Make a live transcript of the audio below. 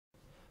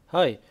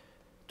Hi,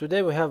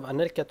 today we have an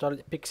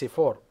Alcatel Pixi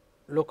 4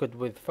 locked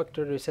with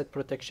factory reset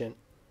protection,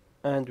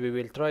 and we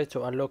will try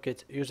to unlock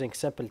it using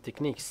simple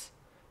techniques.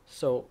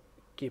 So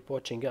keep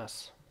watching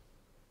us.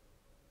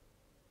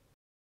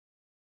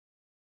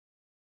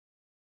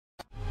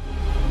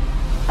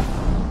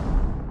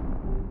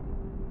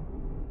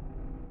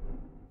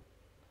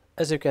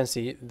 As you can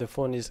see, the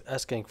phone is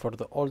asking for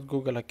the old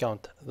Google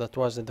account that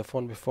was in the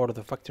phone before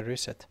the factory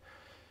reset.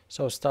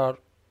 So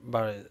start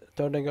by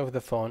turning off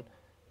the phone,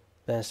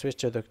 then switch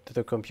to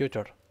the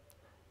computer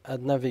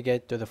and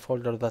navigate to the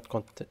folder that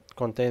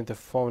contains the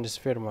phone's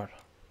firmware.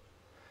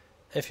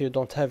 If you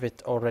don't have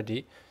it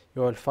already,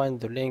 you will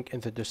find the link in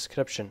the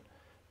description.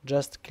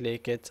 Just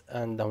click it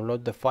and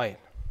download the file.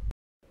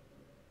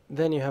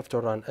 Then you have to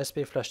run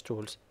SP Flash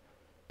Tools.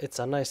 It's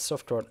a nice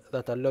software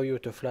that allows you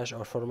to flash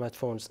or format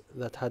phones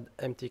that had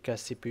empty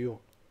cache CPU.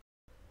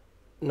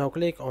 Now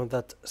click on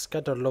that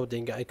scatter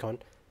loading icon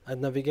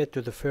and navigate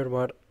to the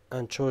firmware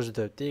and choose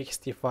the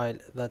txt file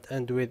that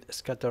ends with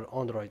scatter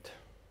Android.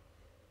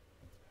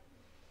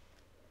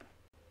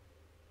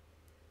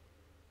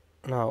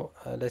 Now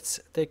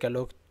let's take a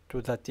look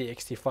to that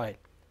txt file.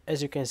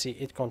 As you can see,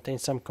 it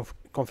contains some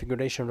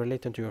configuration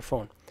related to your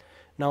phone.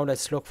 Now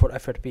let's look for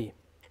FRP.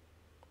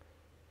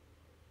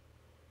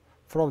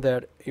 From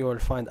there you will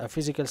find a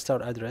physical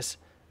store address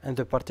and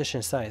the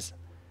partition size.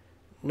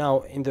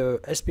 Now in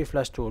the SP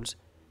Flash Tools,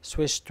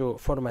 switch to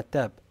Format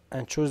tab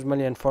and choose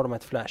Million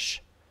Format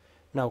Flash.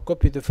 Now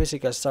copy the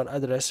physical store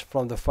address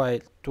from the file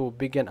to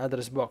Begin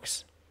Address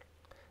box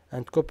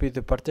and copy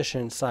the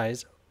partition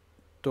size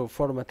to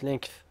Format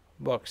Length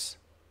box.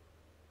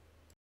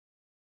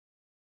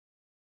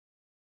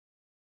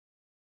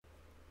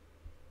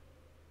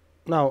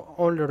 Now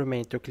only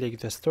remain to click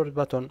the Start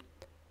button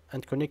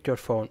and connect your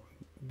phone.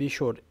 Be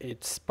sure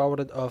it's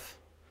powered off,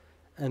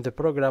 and the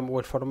program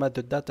will format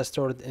the data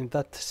stored in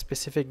that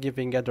specific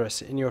given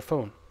address in your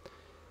phone.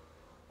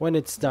 When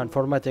it's done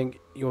formatting,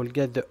 you will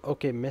get the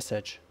OK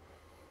message.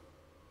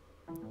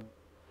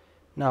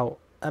 Now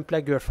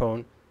unplug your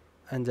phone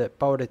and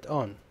power it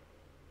on.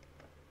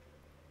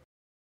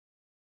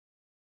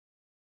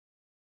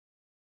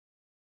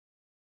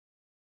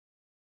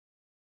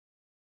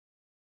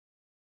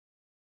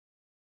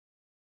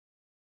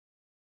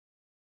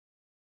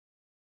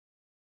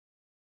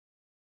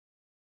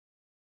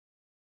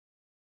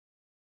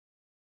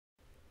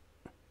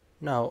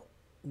 Now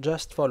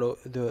just follow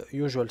the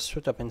usual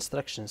setup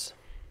instructions.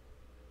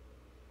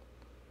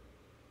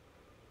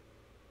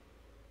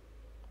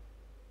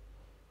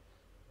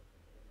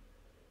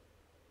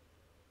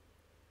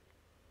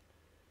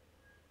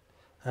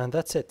 And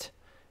that's it.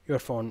 Your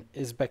phone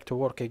is back to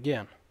work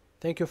again.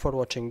 Thank you for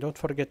watching. Don't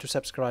forget to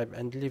subscribe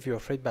and leave your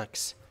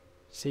feedbacks.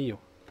 See you.